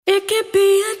It can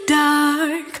be a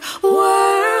dark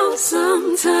world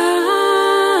sometimes.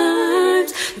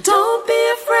 Don't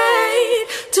be afraid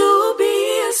to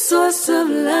be a source of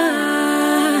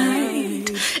light.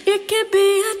 It can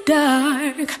be a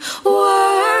dark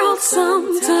world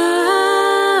sometimes.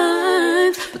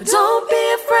 But don't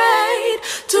be afraid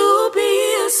to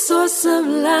be a source of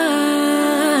light.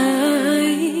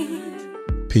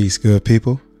 Peace, good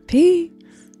people. Peace.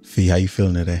 Fee, how you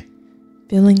feeling today?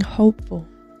 Feeling hopeful.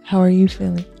 How are you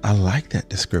feeling? I like that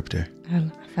descriptor. I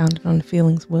found it on the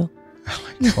feelings wheel. I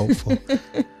like hopeful.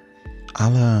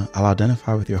 I'll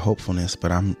identify with your hopefulness,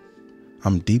 but I'm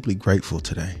deeply grateful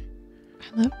today. I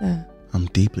love that. I'm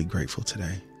deeply grateful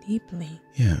today. Deeply.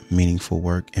 Yeah, meaningful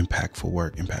work,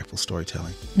 impactful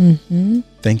storytelling. Mm-hmm.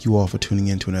 Thank you all for tuning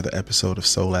in to another episode of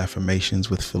Soul Affirmations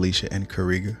with Felicia and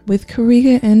Kariga. With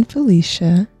Kariga and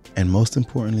Felicia. And most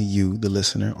importantly, you, the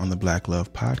listener on the Black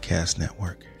Love Podcast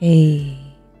Network. Hey.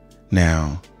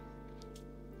 Now,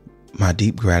 my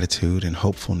deep gratitude and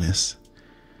hopefulness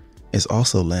is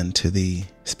also lent to the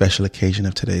special occasion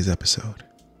of today's episode.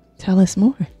 Tell us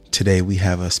more. Today we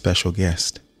have a special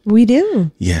guest. We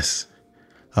do. Yes.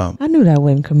 I knew that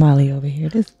wasn't Kamali over here.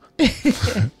 This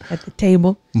at the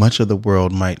table. Much of the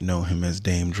world might know him as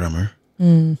Dame Drummer.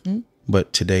 Mm-hmm.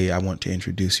 But today I want to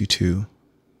introduce you to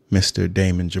Mr.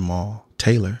 Damon Jamal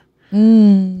Taylor,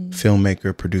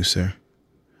 filmmaker, producer,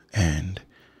 and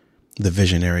the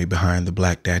visionary behind the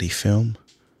Black Daddy film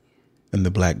and the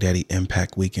Black Daddy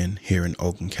Impact Weekend here in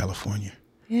Oakland, California.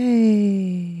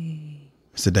 Yay.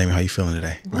 Mr. Damon, how you feeling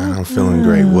today? Man, I'm feeling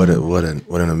great. What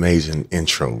an amazing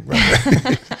intro,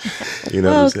 brother. You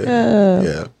know what I'm saying?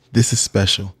 Yeah. This is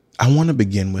special. I want to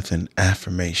begin with an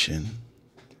affirmation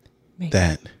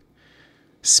that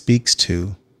speaks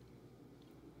to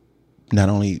not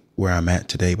only where I'm at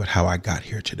today, but how I got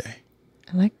here today.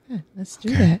 I like that. Let's do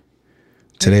that.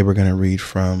 Today we're going to read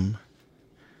from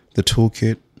the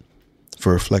Toolkit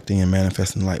for Reflecting and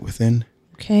Manifesting Light Within.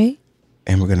 Okay.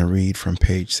 And we're going to read from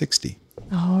page 60.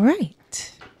 All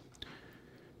right.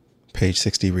 Page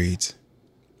 60 reads,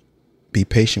 "Be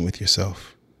patient with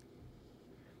yourself.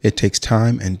 It takes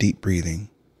time and deep breathing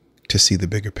to see the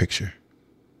bigger picture."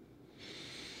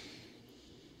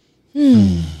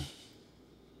 Be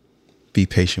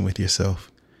patient with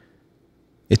yourself.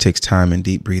 It takes time and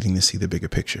deep breathing to see the bigger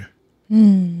picture.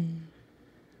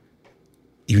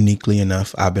 Uniquely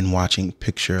enough, I've been watching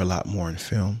picture a lot more in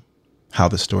film, how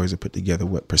the stories are put together,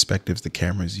 what perspectives the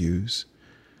cameras use,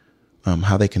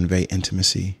 how they convey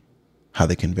intimacy, how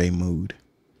they convey mood.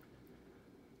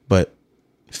 But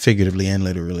figuratively and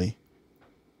literally,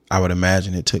 I would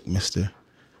imagine it took Mr.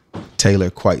 Taylor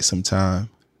quite some time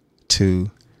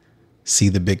to see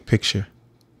the big picture,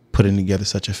 putting together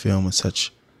such a film with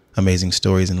such amazing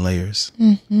stories and layers.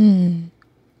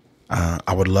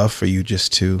 I would love for you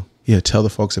just to tell the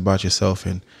folks about yourself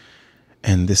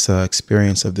and this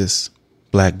experience of this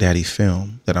Black Daddy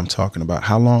film that I'm talking about.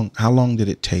 How long did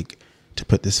it take to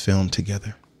put this film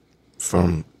together?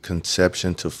 From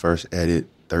conception to first edit,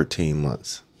 13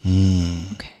 months.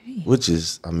 Okay. Which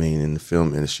is, I mean, in the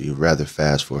film industry, rather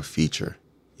fast for a feature,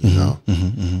 you know?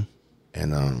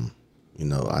 And, you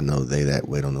know, I know they that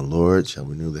wait on the Lord shall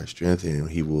renew their strength,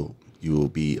 and you will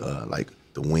be like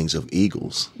the wings of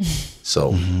eagles.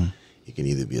 So it can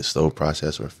either be a slow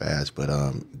process or fast, but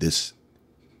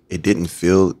it didn't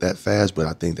feel that fast, but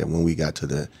I think that when we got to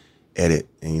the edit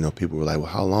and, you know, people were like, well,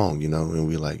 how long, you know, and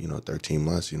we were like, 13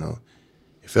 months, you know,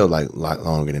 it felt like a lot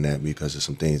longer than that because of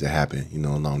some things that happened, you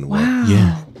know, along the way.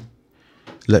 Yeah.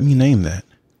 Let me name that.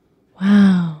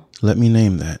 Wow. Let me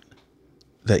name that.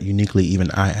 That uniquely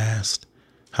even I asked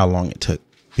how long it took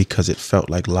because it felt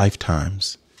like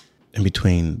lifetimes in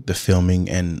between the filming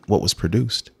and what was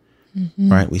produced.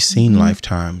 Right? We've seen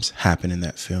lifetimes happen in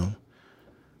that film.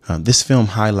 This film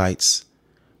highlights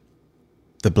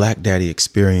the Black Daddy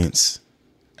experience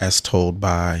as told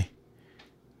by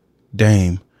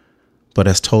Dame, but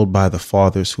as told by the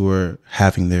fathers who are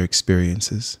having their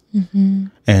experiences.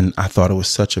 And I thought it was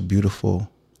such a beautiful,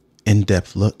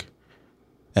 in-depth look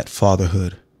at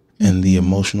fatherhood and the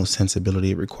emotional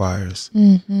sensibility it requires,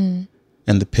 and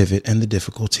the pivot and the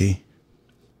difficulty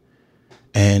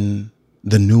and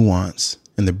the nuance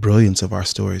and the brilliance of our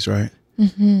stories, right?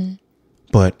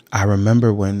 But I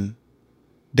remember when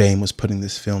Dame was putting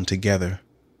this film together,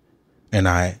 and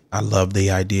I loved the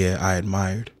idea, I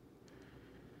admired.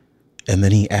 And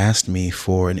then he asked me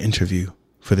for an interview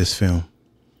for this film.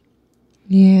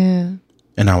 Yeah.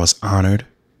 And I was honored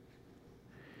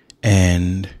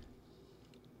and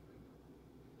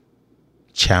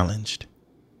challenged.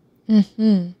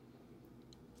 It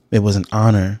was an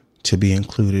honor to be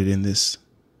included in this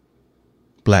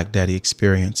Black Daddy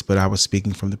experience, but I was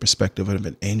speaking from the perspective of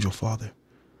an angel father.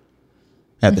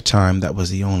 At the time, that was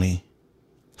the only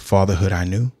fatherhood I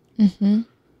knew. Mm-hmm.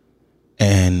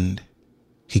 And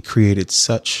he created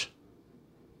such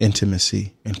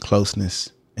intimacy and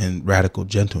closeness and radical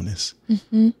gentleness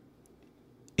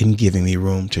in giving me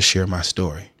room to share my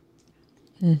story.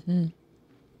 Mm-hmm.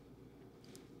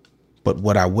 But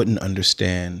what I wouldn't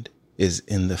understand is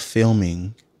in the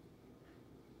filming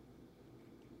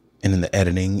and in the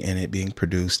editing and it being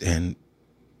produced and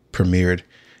premiered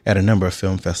at a number of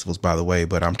film festivals, by the way,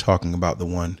 but I'm talking about the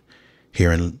one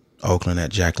here in Oakland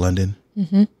at Jack London.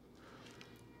 Mm-hmm.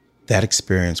 That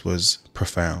experience was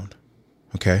profound.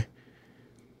 Okay.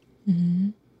 Mm-hmm.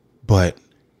 But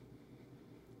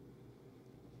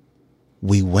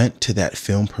we went to that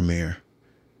film premiere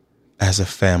as a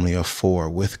family of 4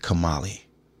 with Kamali.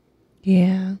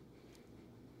 Yeah.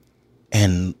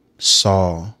 And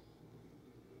saw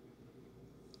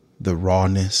the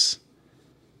rawness,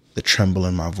 the tremble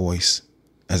in my voice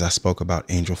as I spoke about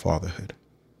angel fatherhood.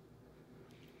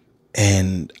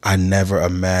 And I never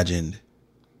imagined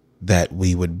that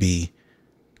we would be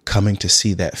coming to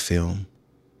see that film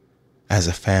as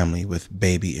a family with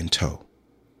baby in tow.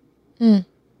 Mm.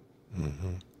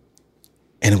 Mm-hmm.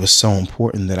 And it was so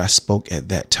important that I spoke at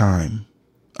that time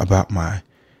about my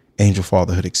angel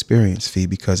fatherhood experience, Fee,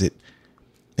 because it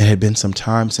had been some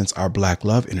time since our Black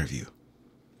Love interview.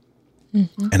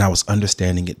 Mm-hmm. And I was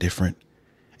understanding it different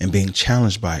and being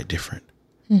challenged by it different.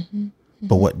 Mm-hmm. Mm-hmm.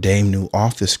 But what Dame knew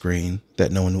off the screen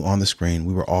that no one knew on the screen,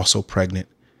 we were also pregnant.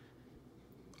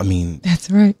 I mean,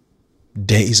 that's right.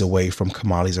 Days away from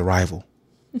Kamali's arrival.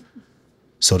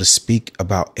 So to speak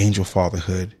about angel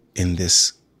fatherhood in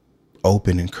this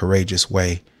open and courageous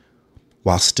way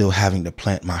while still having to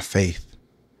plant my faith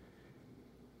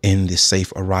in the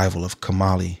safe arrival of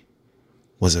Kamali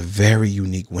was a very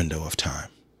unique window of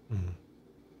time. Mm.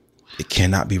 It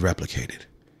cannot be replicated.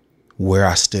 Where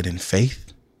I stood in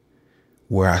faith,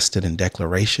 where I stood in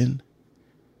declaration,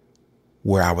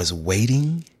 where I was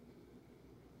waiting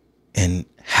and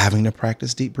having to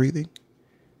practice deep breathing,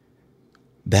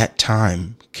 that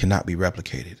time cannot be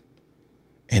replicated.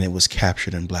 And it was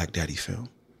captured in Black Daddy film.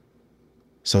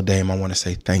 So Dame, I want to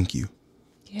say thank you.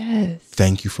 Yes.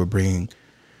 Thank you for bringing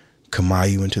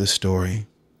Kamayu into the story.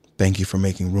 Thank you for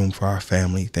making room for our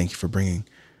family. Thank you for bringing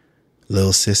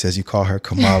Lil Sis, as you call her,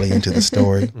 Kamali, into the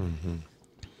story. Mm-hmm.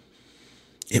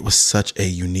 It was such a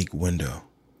unique window.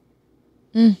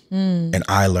 Mm-hmm. And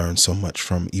I learned so much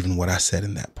from even what I said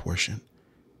in that portion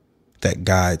that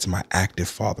guides my active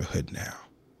fatherhood now.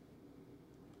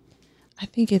 I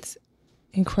think it's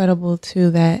incredible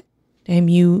too that, Dame,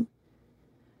 you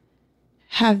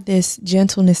have this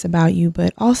gentleness about you,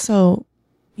 but also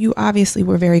you obviously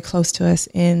were very close to us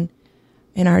in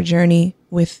our journey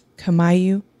with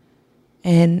Kamayu,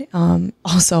 and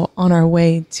also on our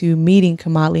way to meeting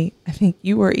Kamali. I think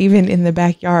you were even in the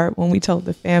backyard when we told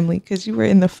the family, because you were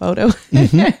in the photo.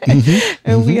 Mm-hmm, mm-hmm,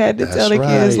 and we had to tell the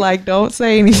kids, like, don't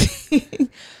say anything.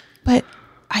 But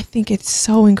I think it's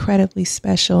so incredibly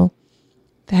special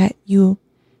that you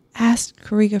asked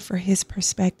Kariga for his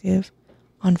perspective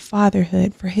on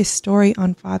fatherhood, for his story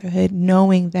on fatherhood,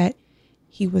 knowing that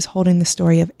he was holding the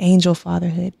story of angel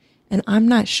fatherhood. And I'm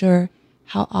not sure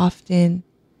how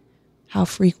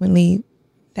frequently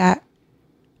that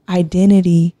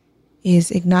identity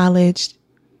is acknowledged,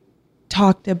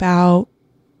 talked about,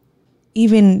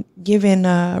 even given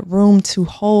room to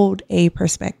hold a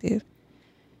perspective.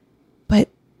 But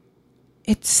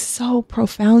it's so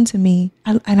profound to me.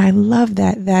 And I love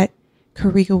that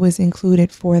Kariga was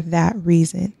included for that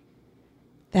reason.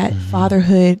 That mm-hmm.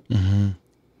 fatherhood mm-hmm.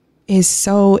 is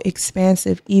so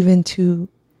expansive, even to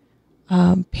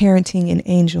parenting an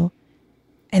angel.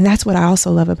 And that's what I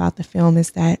also love about the film,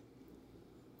 is that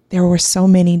there were so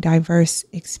many diverse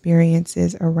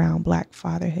experiences around Black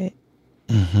fatherhood.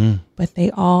 Mm-hmm. But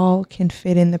they all can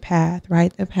fit in the path,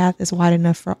 right? The path is wide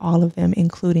enough for all of them,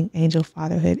 including angel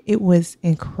fatherhood. It was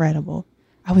incredible.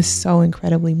 I was so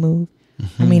incredibly moved.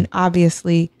 Mm-hmm. I mean,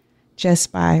 obviously,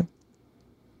 just by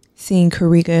seeing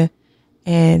Kariga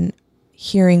and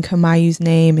hearing Kamayu's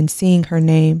name and seeing her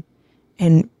name,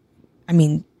 and I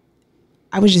mean,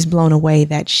 I was just blown away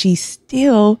that she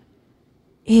still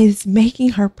is making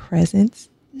her presence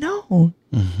known.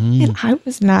 Mm-hmm. And I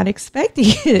was not expecting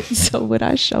it. So when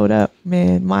I showed up,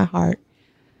 man, my heart,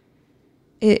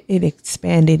 it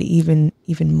expanded even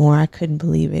more. I couldn't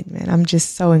believe it, man. I'm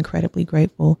just so incredibly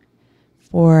grateful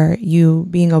for you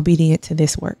being obedient to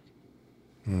this work.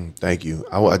 Thank you.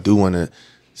 I do want to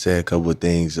say a couple of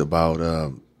things about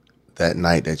that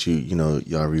night that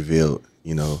y'all revealed,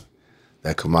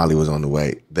 that Kamali was on the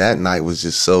way. That night was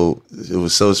just it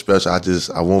was so special.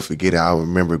 I won't forget it. I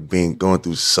remember going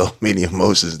through so many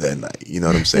emotions that night. You know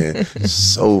what I'm saying?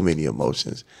 So many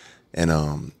emotions. And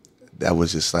that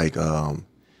was just like,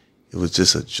 it was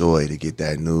just a joy to get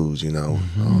that news, you know,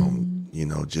 you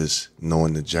know, just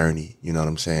knowing the journey, you know what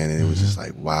I'm saying? And it was just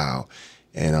like, wow.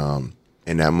 And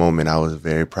in that moment, I was a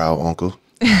very proud uncle.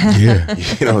 Yeah.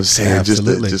 You know what I'm saying?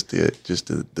 Absolutely. Just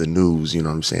the news, you know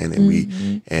what I'm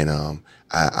saying? And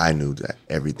I knew that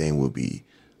everything would be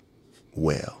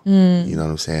well. You know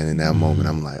what I'm saying? In that moment,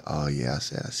 I'm like, oh yeah, I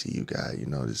see you guys. You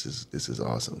know, this is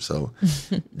awesome. So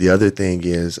the other thing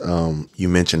is, you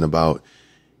mentioned about,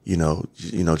 you know,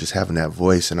 just having that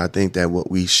voice. And I think that what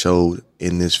we showed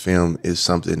in this film is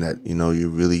something that, you know, you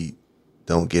really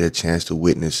don't get a chance to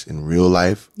witness in real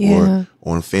life or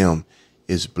on film,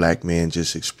 is Black men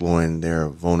just exploring their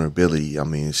vulnerability. I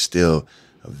mean, it's still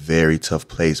a very tough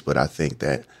place, but I think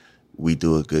that we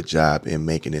do a good job in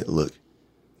making it look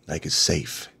like it's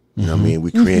safe. You know what I mean?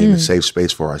 We're creating a safe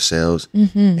space for ourselves,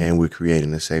 and we're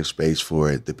creating a safe space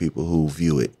for the people who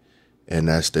view it. And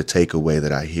that's the takeaway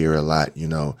that I hear a lot, you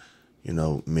know,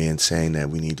 men saying that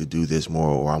we need to do this more,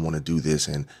 or I want to do this,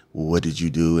 and well, what did you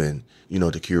do? And, you know,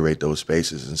 to curate those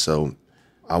spaces. And so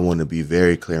I want to be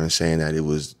very clear in saying that it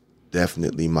was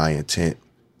definitely my intent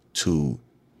to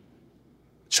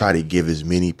try to give as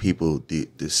many people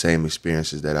the same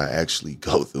experiences that I actually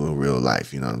go through in real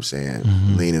life, you know what I'm saying?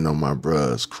 Leaning on my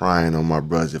bros, crying on my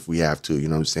bros if we have to, you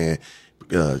know what I'm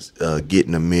saying?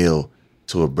 Getting a meal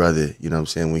to a brother, you know what I'm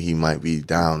saying, when he might be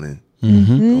down and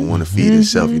don't want to feed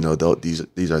himself, you know,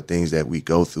 these are things that we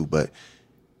go through, but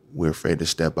we're afraid to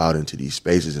step out into these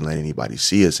spaces and let anybody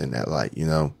see us in that light, you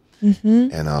know?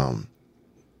 And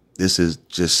this is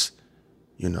just,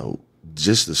 you know,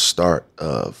 just the start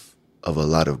of a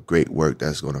lot of great work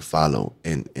that's going to follow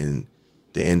in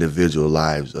the individual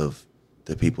lives of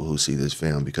the people who see this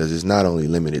film, because it's not only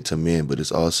limited to men, but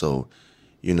it's also,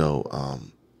 you know,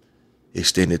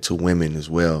 extended to women as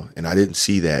well. And I didn't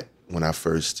see that when I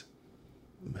first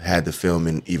had the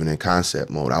film even in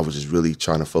concept mode. I was just really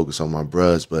trying to focus on my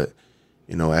bros. But,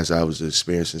 you know, as I was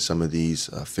experiencing some of these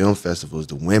film festivals,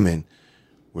 the women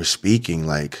were speaking,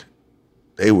 like,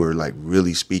 they were like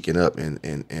really speaking up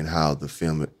and how the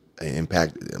film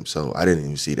impacted them. So I didn't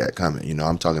even see that coming. You know,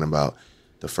 I'm talking about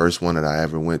the first one that I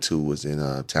ever went to was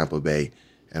in Tampa Bay.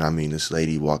 And I mean, this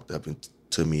lady walked up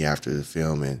to me after the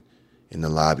film and in the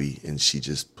lobby, and she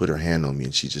just put her hand on me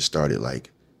and she just started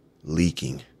like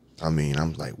leaking. I mean,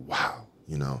 I'm like, wow,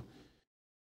 you know.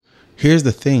 Here's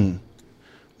the thing.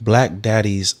 Black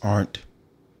daddies aren't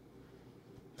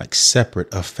like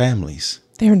separate of families.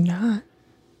 They're not.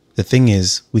 The thing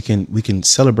is, we can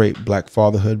celebrate Black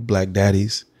fatherhood, Black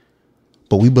daddies,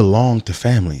 but we belong to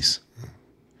families,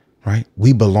 right?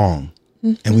 We belong,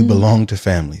 and we belong to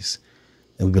families,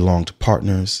 and we belong to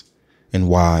partners and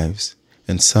wives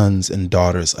and sons and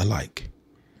daughters alike.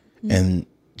 And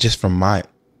just from my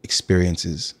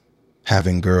experiences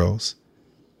having girls,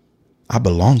 I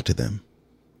belong to them.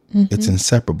 It's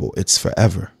inseparable. It's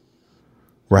forever,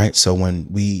 right? So when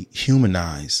we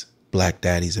humanize Black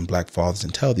daddies and Black fathers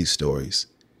and tell these stories,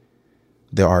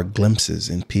 there are glimpses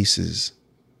and pieces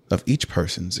of each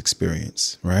person's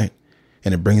experience, right?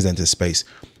 And it brings them into space.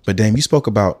 But Dame, you spoke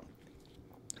about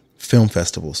film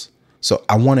festivals. So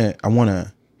I want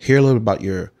to hear a little about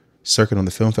your circuit on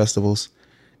the film festivals,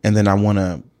 and then I want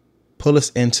to pull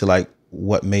us into like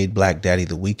what made Black Daddy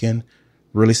the Weekend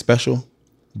really special.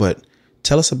 But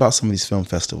tell us about some of these film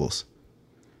festivals.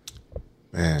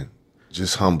 Man,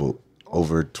 just humbled.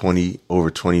 Over 20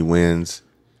 wins.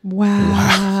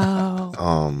 Wow.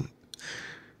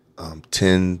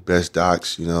 10 best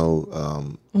docs, you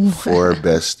know, 4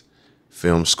 best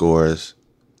film scores.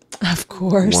 Of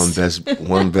course.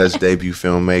 One best debut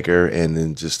filmmaker, and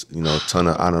then just, you know, a ton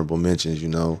of honorable mentions, you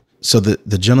know. So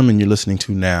the gentleman you're listening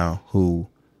to now who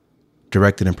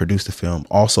directed and produced the film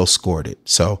also scored it.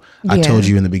 So I told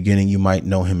you in the beginning you might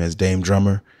know him as Dame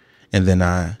Drummer, and then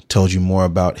I told you more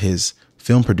about his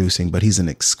film producing, but he's an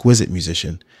exquisite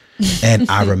musician. And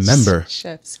I remember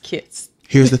Chef's kiss.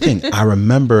 Here's the thing. I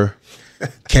remember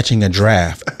catching a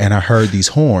draft and I heard these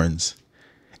horns.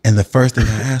 And the first thing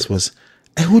I asked was,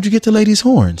 hey, who'd you get to lay these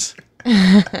horns?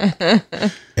 And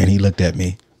he looked at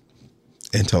me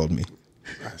and told me.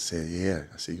 I said, yeah.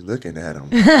 I see you looking at him.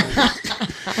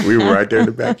 We were right there in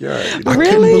the backyard. You know? I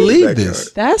couldn't believe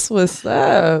this. That's what's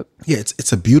up. Yeah,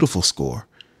 it's a beautiful score.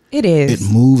 It is.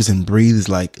 It moves and breathes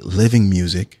like living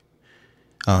music.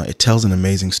 It tells an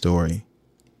amazing story.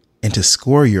 And to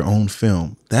score your own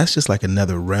film, that's just like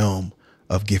another realm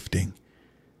of gifting.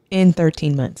 In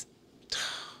 13 months.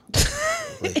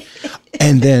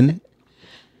 And then,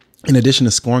 in addition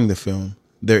to scoring the film,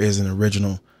 there is an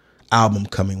original album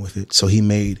coming with it. So he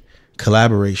made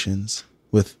collaborations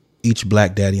with each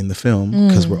Black Daddy in the film,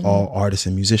 because we're all artists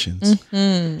and musicians,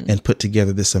 and put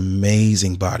together this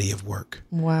amazing body of work.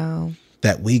 Wow.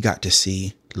 That we got to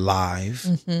see live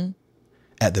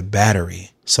at the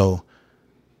Battery. So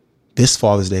this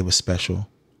Father's Day was special.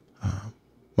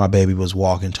 My baby was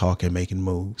walking, talking, making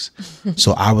moves.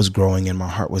 So I was growing and my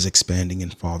heart was expanding in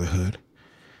fatherhood.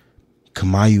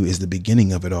 Kamayu is the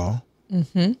beginning of it all.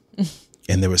 And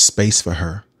there was space for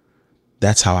her.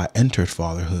 That's how I entered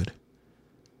fatherhood.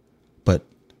 But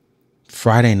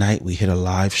Friday night, we hit a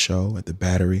live show at the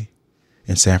Battery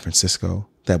in San Francisco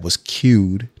that was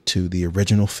cued to the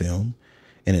original film,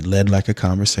 and it led like a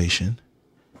conversation.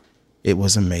 It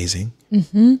was amazing.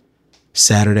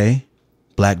 Saturday,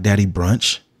 Black Daddy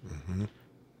brunch.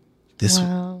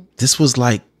 This was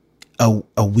like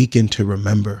a weekend to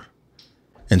remember.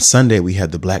 And Sunday, we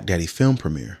had the Black Daddy film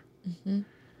premiere.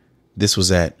 This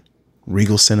was at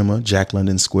Regal Cinema, Jack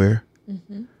London Square.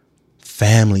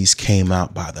 Families came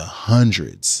out by the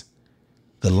hundreds.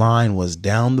 The line was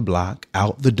down the block,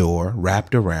 out the door,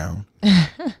 wrapped around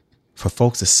for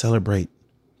folks to celebrate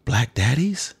Black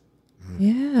Daddies.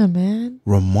 Yeah, man.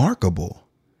 Remarkable.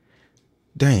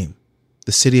 Dame,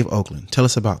 the city of Oakland, tell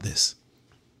us about this.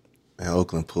 Man,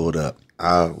 Oakland pulled up.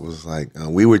 I was like,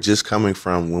 we were just coming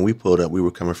from, when we pulled up, we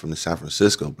were coming from the San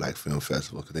Francisco Black Film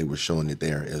Festival because they were showing it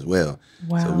there as well.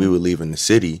 Wow. So we were leaving the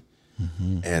city,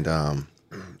 and,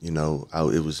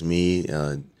 it was me,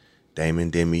 Damon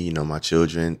Demi, my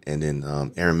children, and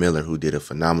then Aaron Miller, who did a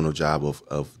phenomenal job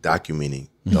of documenting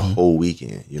the whole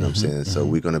weekend, you know what I'm saying? So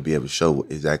we're going to be able to show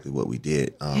exactly what we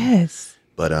did. Yes.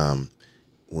 But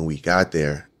when we got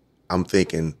there, I'm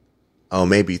thinking, oh,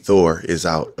 maybe Thor is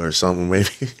out or something. Maybe,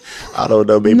 I don't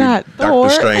know. Maybe Not Thor.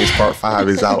 Doctor Strange Part 5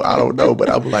 is out. I don't know. But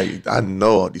I'm like, I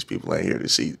know all these people ain't here to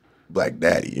see Black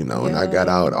Daddy, and I got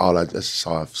out. I just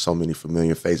saw so many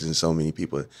familiar faces and so many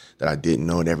people that I didn't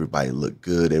know, and everybody looked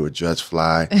good. They were dressed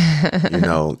fly,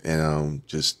 and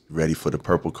just ready for the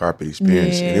purple carpet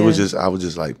experience. And I was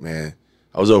just like, man,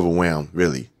 I was overwhelmed,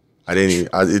 really.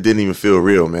 It didn't even feel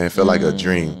real, man. It felt like a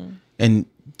dream. And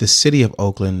the city of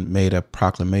Oakland made a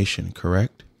proclamation,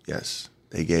 correct? Yes.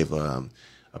 They gave a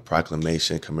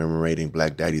proclamation commemorating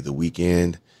Black Daddy the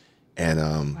weekend.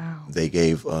 And they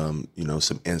gave,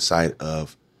 some insight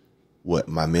of what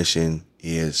my mission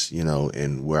is,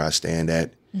 and where I stand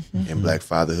at in Black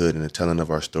fatherhood and the telling of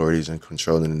our stories and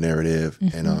controlling the narrative.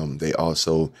 And they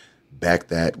also back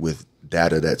that with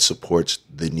data that supports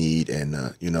the need and,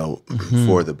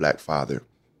 for the Black father.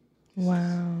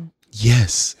 Wow.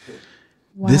 Yes.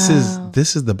 Wow.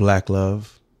 This is the Black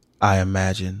love I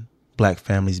imagine. Black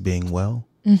families being well,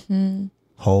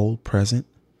 whole, present.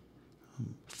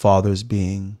 Fathers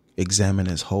being examined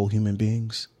as whole human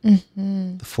beings.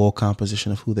 The full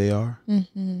composition of who they are.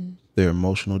 Their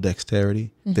emotional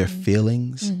dexterity, their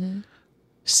feelings.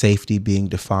 Safety being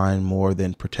defined more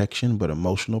than protection, but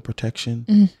emotional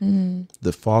protection.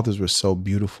 The fathers were so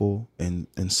beautiful and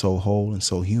so whole and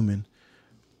so human.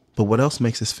 But what else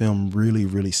makes this film really,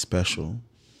 really special?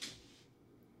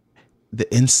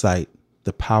 The insight,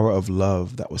 the power of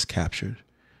love that was captured.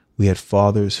 We had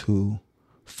fathers who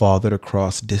fathered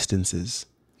across distances,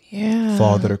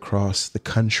 fathered across the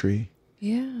country.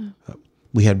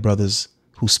 We had brothers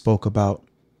who spoke about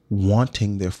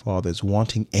wanting their fathers,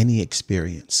 wanting any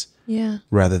experience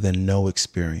rather than no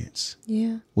experience.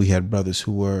 We had brothers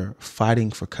who were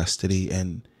fighting for custody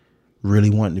and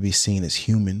really wanting to be seen as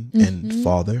human and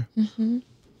father.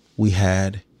 We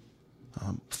had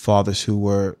fathers who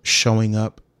were showing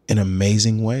up in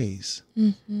amazing ways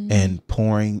and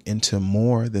pouring into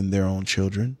more than their own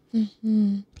children.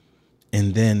 And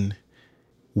then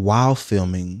while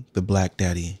filming the Black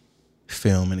Daddy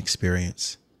film and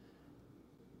experience,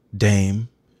 Dame,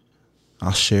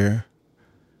 I'll share,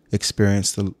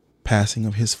 experienced the passing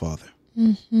of his father.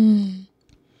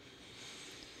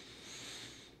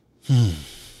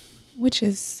 Which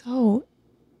is so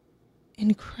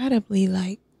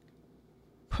incredibly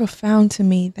profound to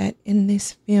me that in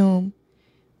this film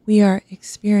we are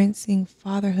experiencing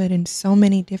fatherhood in so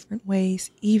many different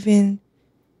ways, even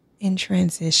in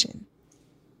transition.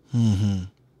 And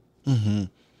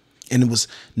it was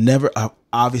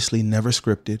obviously never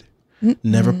scripted,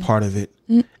 never part of it.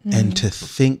 And to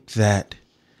think that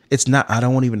it's not, I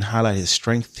don't want to even highlight his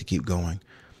strength to keep going.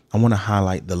 I want to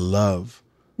highlight the love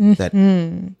that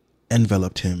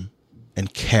enveloped him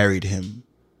and carried him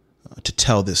to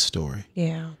tell this story.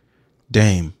 Yeah.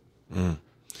 Dame.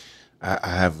 I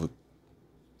have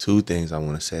two things I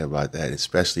want to say about that,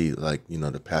 especially like, you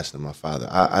know, the passing of my father.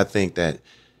 I think that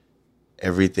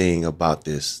everything about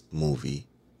this movie,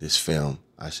 this film,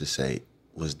 I should say,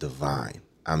 was divine.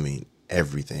 I mean,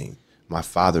 everything. My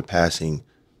father passing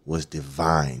was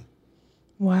divine.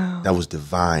 Wow. That was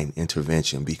divine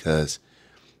intervention, because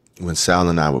when Sal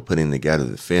and I were putting together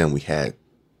the film, we had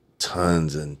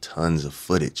tons and tons of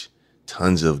footage,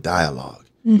 tons of dialogue.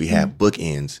 We had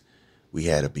bookends. We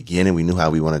had a beginning. We knew how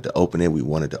we wanted to open it. We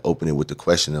wanted to open it with the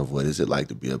question of what is it like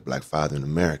to be a black father in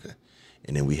America?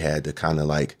 And then we had the kind of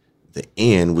like the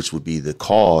end, which would be the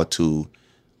call to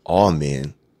all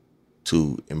men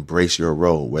to embrace your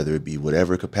role, whether it be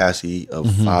whatever capacity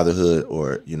of fatherhood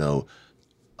or, you know,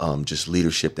 just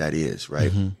leadership that is,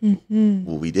 right?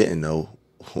 Well, we didn't know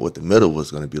what the middle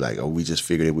was going to be like. Or we just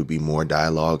figured it would be more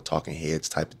dialogue, talking heads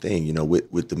type of thing, you know,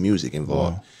 with the music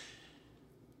involved. Wow.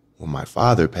 When my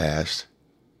father passed,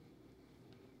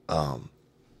 I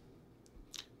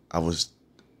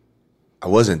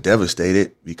wasn't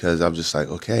devastated, because I'm just like,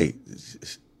 okay,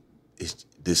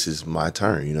 this is my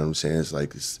turn. You know what I'm saying? It's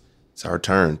like, it's our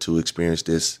turn to experience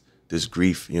this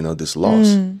grief, you know, this loss.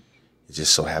 It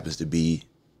just so happens to be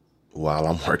while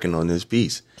I'm working on this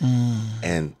piece.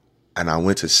 And I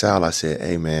went to Sal, I said,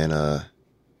 hey man, I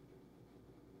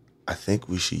think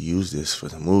we should use this for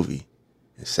the movie.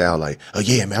 And Sal like, oh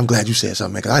yeah, man, I'm glad you said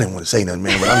something, man, because I didn't want to say nothing,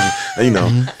 man, but I'm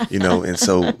just, you know, and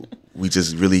so we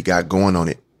just really got going on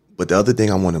it. But the other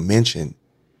thing I want to mention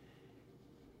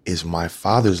is my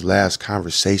father's last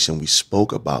conversation. We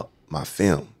spoke about my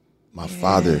film. My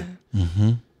father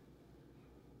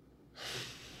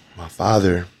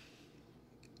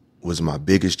was my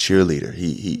biggest cheerleader.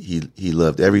 He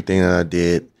loved everything that I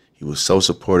did. He was so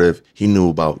supportive. He knew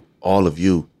about all of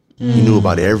you. He knew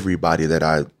about everybody that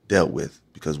I dealt with,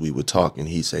 because we would talk, and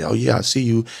he'd say, oh yeah, I see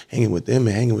you hanging with them,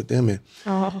 and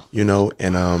you know,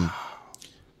 and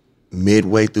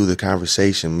midway through the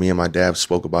conversation, me and my dad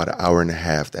spoke about an hour and a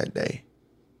half that day.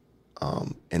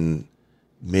 And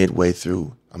midway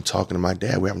through, I'm talking to my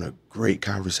dad. We're having a great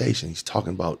conversation. He's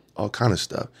talking about all kind of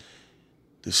stuff.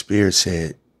 The Spirit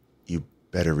said, you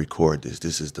better record this.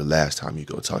 This is the last time you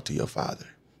go talk to your father.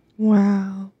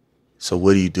 Wow. So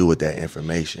what do you do with that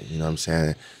information? You know what I'm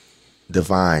saying?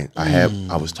 Divine.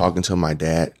 I was talking to my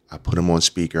dad. I put him on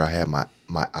speaker. I had my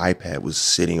iPad was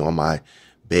sitting on my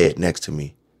bed next to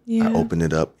me. Yeah. I opened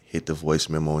it up, hit the voice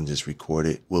memo, and just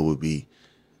recorded what would be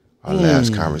our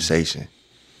last conversation.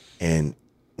 And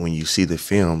when you see the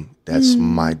film, that's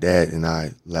my dad and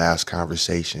I last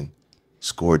conversation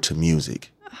scored to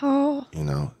music. Oh. You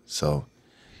know, so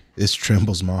this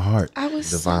trembles my heart. I was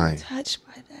divine. So touched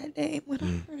by that day when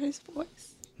I heard his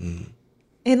voice.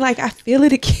 And like, I feel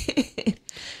it again.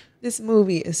 This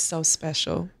movie is so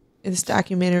special. This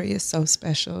documentary is so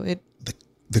special.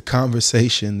 The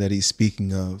conversation that he's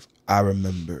speaking of, I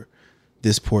remember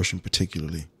this portion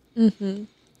particularly.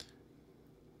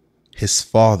 His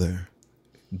father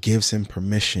gives him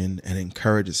permission and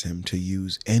encourages him to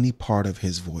use any part of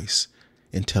his voice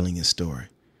in telling his story.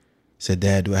 He said,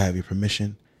 Dad, do I have your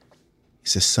permission? He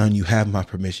says, son, you have my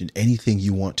permission. Anything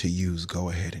you want to use, go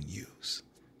ahead and use.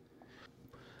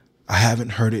 I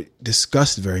haven't heard it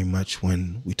discussed very much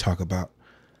when we talk about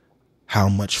how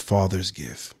much fathers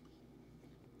give.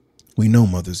 We know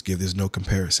mothers give, there's no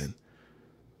comparison.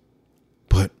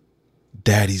 But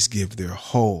daddies give their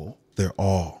whole, their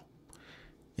all.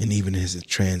 And even in his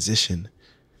transition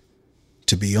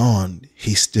to beyond,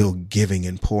 he's still giving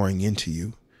and pouring into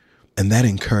you. And that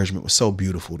encouragement was so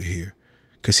beautiful to hear.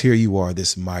 Because here you are,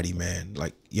 this mighty man.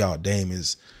 Like, y'all, Dame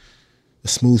is a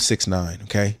smooth 6'9",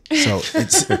 okay? So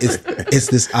it's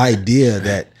this idea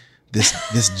that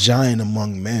this giant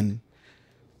among men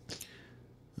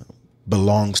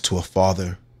belongs to a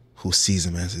father who sees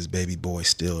him as his baby boy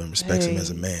still and respects him as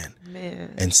a man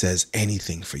and says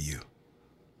anything for you.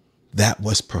 That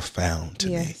was profound to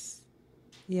me.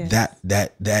 Yes.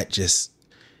 That just,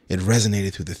 it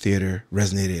resonated through the theater,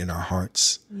 resonated in our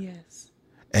hearts. Yes.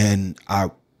 And I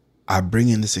bring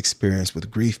in this experience with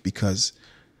grief because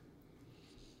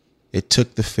it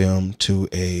took the film to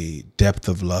a depth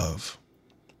of love,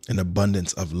 an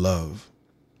abundance of love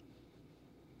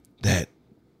that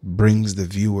brings the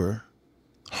viewer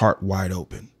heart wide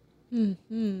open.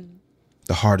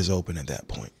 The heart is open at that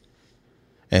point.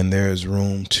 And there's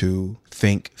room to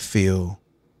think, feel,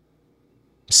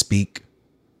 speak,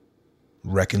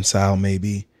 reconcile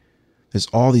maybe. There's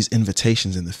all these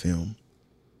invitations in the film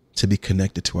to be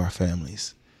connected to our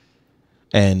families.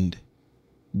 And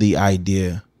the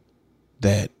idea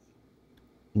that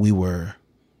we were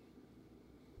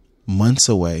months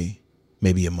away,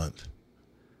 maybe a month,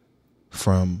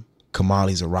 from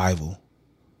Kamali's arrival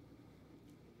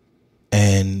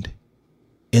And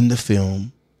in the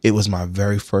film, it was my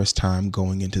very first time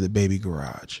going into the baby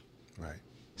garage. Right.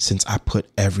 Since I put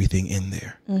everything in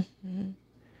there. Mm-hmm.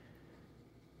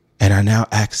 And I now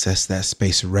access that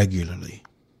space regularly.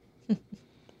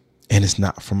 And it's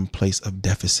not from a place of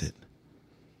deficit.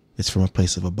 It's from a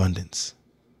place of abundance.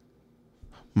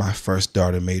 My first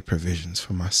daughter made provisions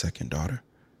for my second daughter.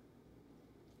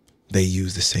 They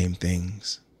use the same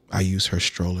things. I use her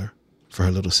stroller for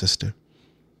her little sister.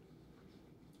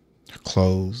 Her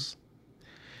clothes.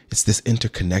 It's this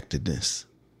interconnectedness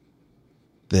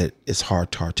that is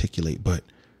hard to articulate, but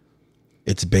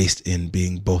it's based in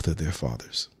being both of their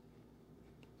fathers.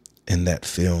 And that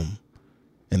film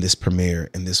and this premiere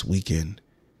and this weekend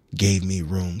gave me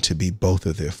room to be both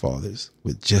of their fathers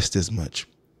with just as much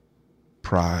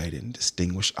pride and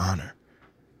distinguished honor.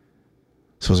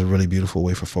 So it was a really beautiful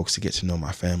way for folks to get to know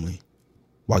my family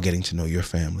while getting to know your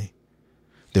family.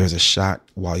 There's a shot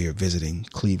while you're visiting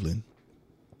Cleveland.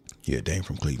 Yeah, Dame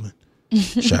from Cleveland.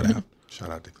 Shout out. Shout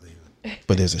out to Cleveland.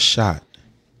 But there's a shot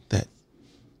that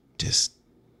just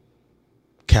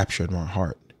captured my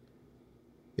heart.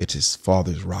 It's his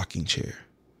father's rocking chair,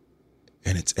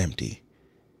 and it's empty,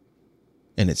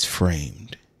 and it's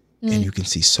framed, and you can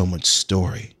see so much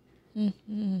story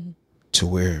to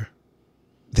where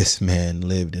this man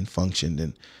lived and functioned.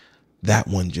 And that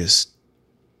one just,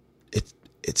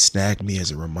 it snagged me as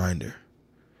a reminder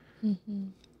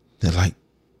that, like,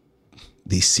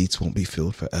 these seats won't be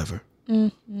filled forever.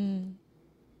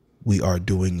 We are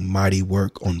doing mighty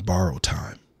work on borrowed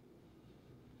time.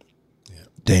 Yeah.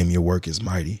 Dame, your work is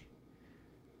mighty.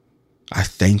 I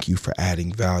thank you for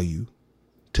adding value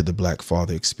to the Black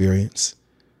father experience.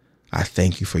 I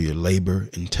thank you for your labor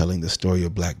in telling the story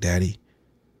of Black Daddy.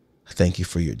 I thank you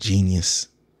for your genius,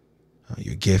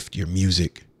 your gift, your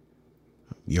music,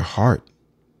 your heart.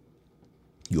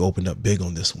 You opened up big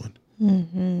on this one.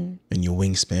 And your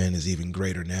wingspan is even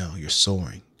greater now. You're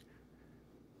soaring.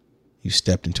 You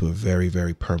stepped into a very,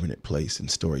 very permanent place in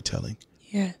storytelling.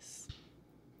 Yes.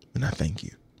 And I thank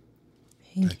you.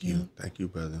 Thank you. Thank you,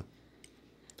 brother.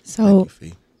 So, Thank you,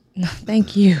 Fee. no,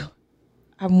 thank you.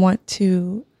 I want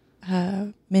to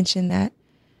mention that,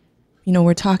 you know,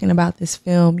 we're talking about this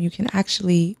film. You can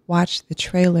actually watch the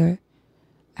trailer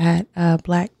at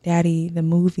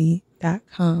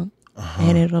blackdaddythemovie.com.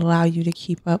 And it'll allow you to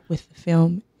keep up with the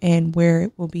film and where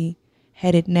it will be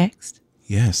headed next.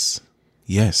 Yes.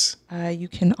 Yes. You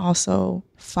can also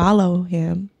follow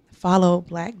him. Follow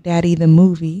Black Daddy the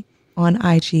Movie on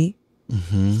IG.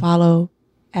 Follow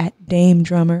at Dame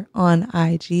Drummer on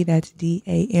IG. That's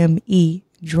DAME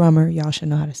Drummer. Y'all should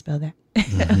know how to spell that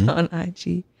on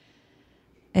IG.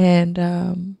 And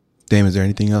Dame, is there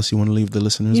anything else you want to leave the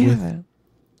listeners with?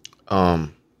 I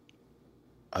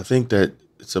think that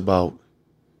it's about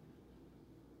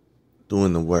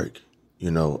doing the work.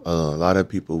 You know, a lot of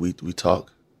people, we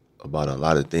talk about a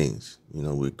lot of things. You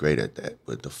know, we're great at that.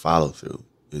 But the follow through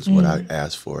is what I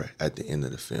asked for at the end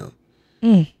of the film.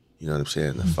 You know what I'm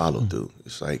saying? The follow through.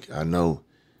 It's like, I know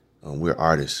we're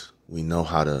artists. We know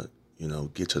how to, you know,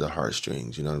 get to the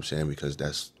heartstrings. You know what I'm saying? Because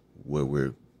that's where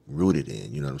we're rooted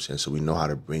in. You know what I'm saying? So we know how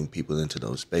to bring people into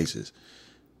those spaces.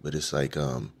 But it's like,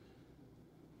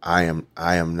 I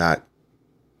am not,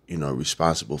 you know,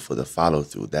 responsible for the follow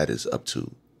through. That is up to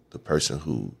the person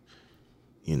who,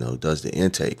 you know, does the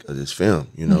intake of this film.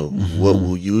 You know, what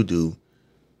will you do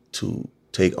to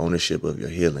take ownership of your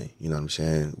healing? You know what I'm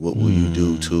saying? What will you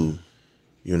do to,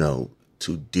 you know,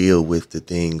 to deal with the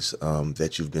things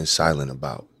that you've been silent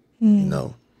about? You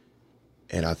know,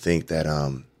 and I think that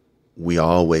we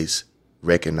always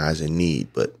recognize a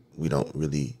need, but we don't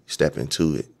really step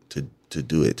into it to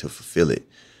do it, to fulfill it.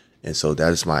 And so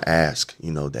that is my ask,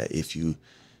 you know, that if you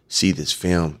see this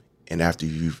film and after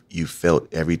you felt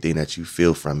everything that you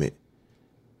feel from it,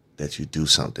 that you do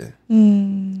something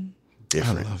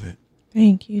different. I love it.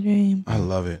 Thank you, Dame. I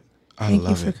love it. Thank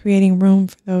you for creating room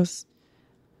for those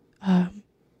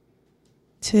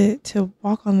to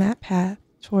walk on that path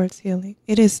towards healing.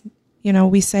 It is, you know,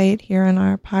 we say it here on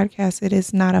our podcast, it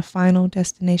is not a final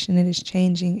destination. It is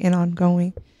changing and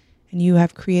ongoing. And you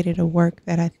have created a work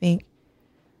that I think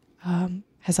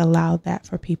has allowed that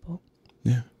for people.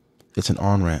 Yeah. It's an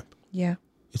on-ramp. Yeah.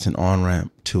 It's an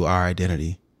on-ramp to our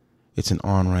identity. It's an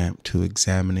on-ramp to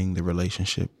examining the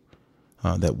relationship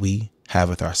that we have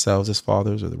with ourselves as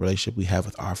fathers, or the relationship we have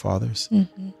with our fathers,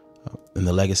 and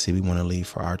the legacy we want to leave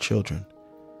for our children.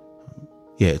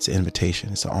 Yeah, it's an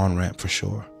invitation. It's an on-ramp for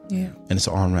sure. Yeah. And it's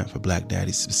an on-ramp for Black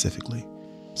Daddies specifically.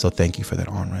 So thank you for that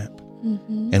on-ramp.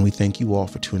 And we thank you all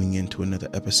for tuning in to another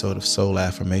episode of Soul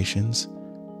Affirmations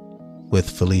with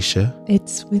Felicia.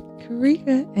 It's with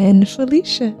Karika and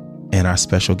Felicia. and our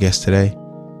special guest today,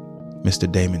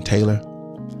 Mr. Damon Taylor.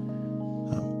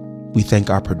 We thank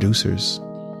our producers,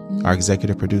 our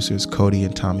executive producers, Cody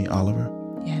and Tommy Oliver.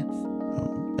 Yes.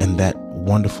 And that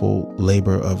wonderful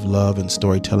labor of love and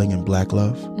storytelling and Black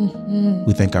love.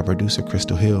 We thank our producer,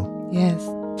 Crystal Hill. Yes.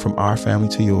 From our family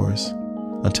to yours,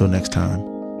 until next time,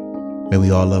 may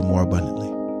we all love more abundantly.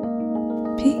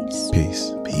 Peace.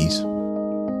 Peace. Peace.